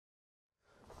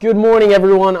Good morning,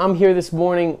 everyone. I'm here this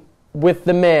morning with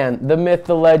the man, the myth,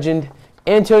 the legend,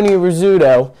 Antonio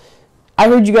Rizzuto. I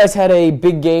heard you guys had a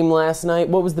big game last night.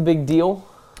 What was the big deal?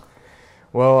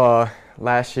 Well,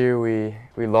 last year we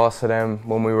lost to them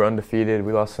when we were undefeated.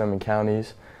 We lost to them in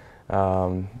counties.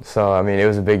 So, I mean, it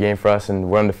was a big game for us,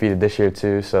 and we're undefeated this year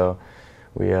too. So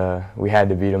we had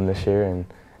to beat them this year, and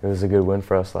it was a good win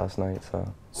for us last night.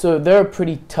 So they're a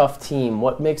pretty tough team.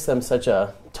 What makes them such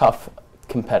a tough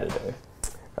competitor?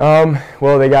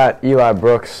 Well, they got Eli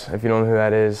Brooks, if you don't know who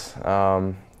that is.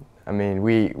 I mean,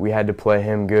 we had to play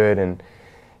him good, and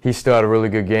he still had a really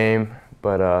good game,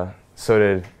 but so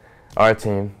did our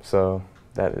team, so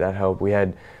that helped. We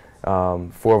had 4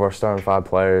 of our starting 5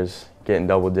 players getting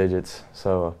double digits,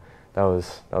 so that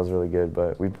was really good.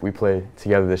 But we played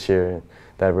together this year, and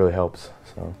that really helps.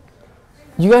 So.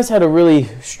 You guys had a really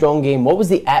strong game. What was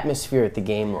the atmosphere at the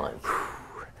game like?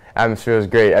 Atmosphere was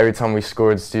great. Every time we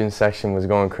scored, the student section was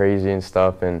going crazy and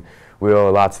stuff, and we owe a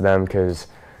lot to them because,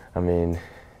 I mean,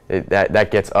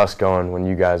 that gets us going when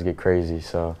you guys get crazy.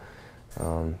 So,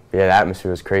 yeah, the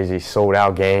atmosphere was crazy. Sold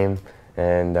out game,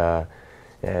 and yeah,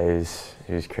 it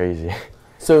was crazy.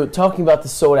 So, talking about the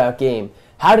sold out game,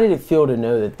 how did it feel to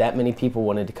know that many people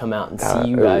wanted to come out and see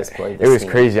you guys play this It was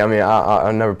game? crazy. I mean,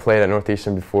 I never played at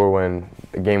Northeastern before when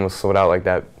the game was sold out like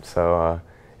that. So.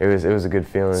 It was a good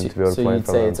feeling to be able to play in front of them.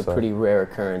 So you'd say it's a pretty rare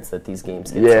occurrence that these games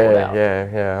get sold out.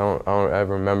 Yeah. I don't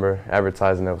ever remember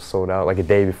advertising that was sold out like a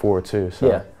day before too.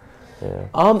 So,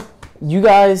 yeah. You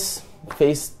guys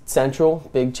faced Central,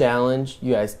 big challenge.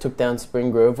 You guys took down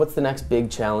Spring Grove. What's the next big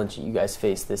challenge you guys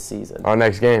face this season? Our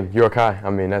next game, York High.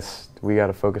 I mean, we got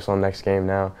to focus on next game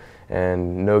now,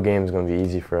 and no game is going to be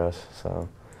easy for us. So,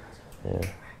 yeah.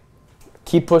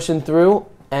 Keep pushing through,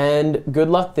 and good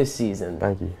luck this season.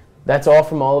 Thank you. That's all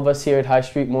from all of us here at High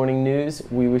Street Morning News.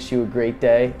 We wish you a great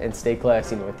day and stay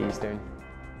classy, Northeastern.